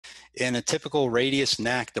In a typical radius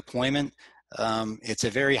NAC deployment, it's a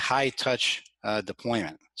very high-touch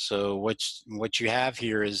deployment. So what you have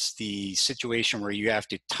here is the situation where you have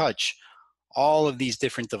to touch all of these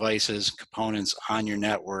different devices, components on your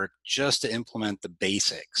network just to implement the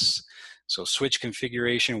basics. So switch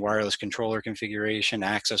configuration, wireless controller configuration,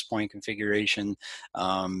 access point configuration.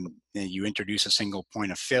 You introduce a single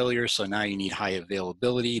point of failure, so now you need high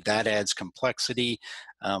availability. That adds complexity.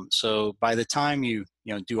 So by the time you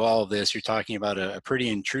do all of this, you're talking about a pretty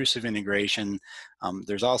intrusive integration.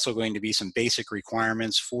 There's also going to be some basic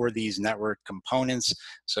requirements for these network components.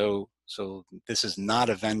 So this is not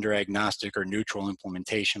a vendor agnostic or neutral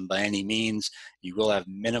implementation by any means. You will have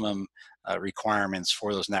minimum requirements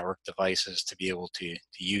for those network devices to be able to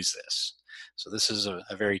use this. So this is a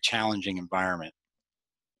very challenging environment.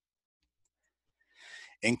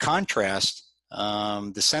 In contrast,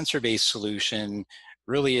 the sensor-based solution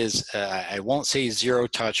really is, I won't say zero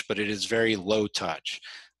touch, but it is very low touch.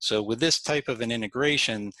 So with this type of an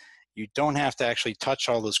integration, you don't have to actually touch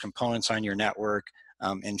all those components on your network.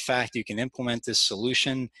 In fact, you can implement this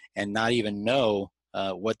solution and not even know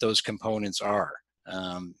what those components are.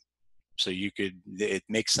 So it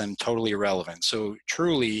makes them totally irrelevant. So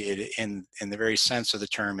truly, in the very sense of the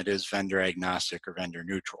term, it is vendor agnostic or vendor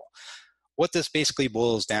neutral. What this basically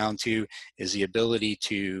boils down to is the ability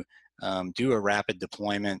to do a rapid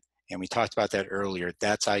deployment. And we talked about that earlier.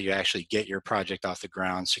 That's how you actually get your project off the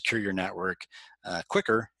ground, secure your network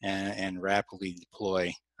quicker, and rapidly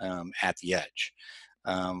deploy at the edge.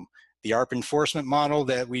 The ARP enforcement model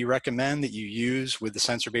that we recommend that you use with the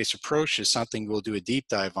sensor-based approach is something we'll do a deep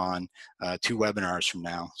dive on 2 webinars from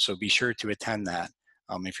now. So be sure to attend that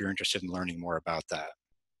if you're interested in learning more about that.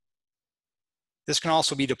 This can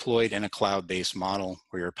also be deployed in a cloud-based model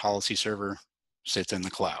where your policy server sits in the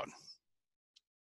cloud.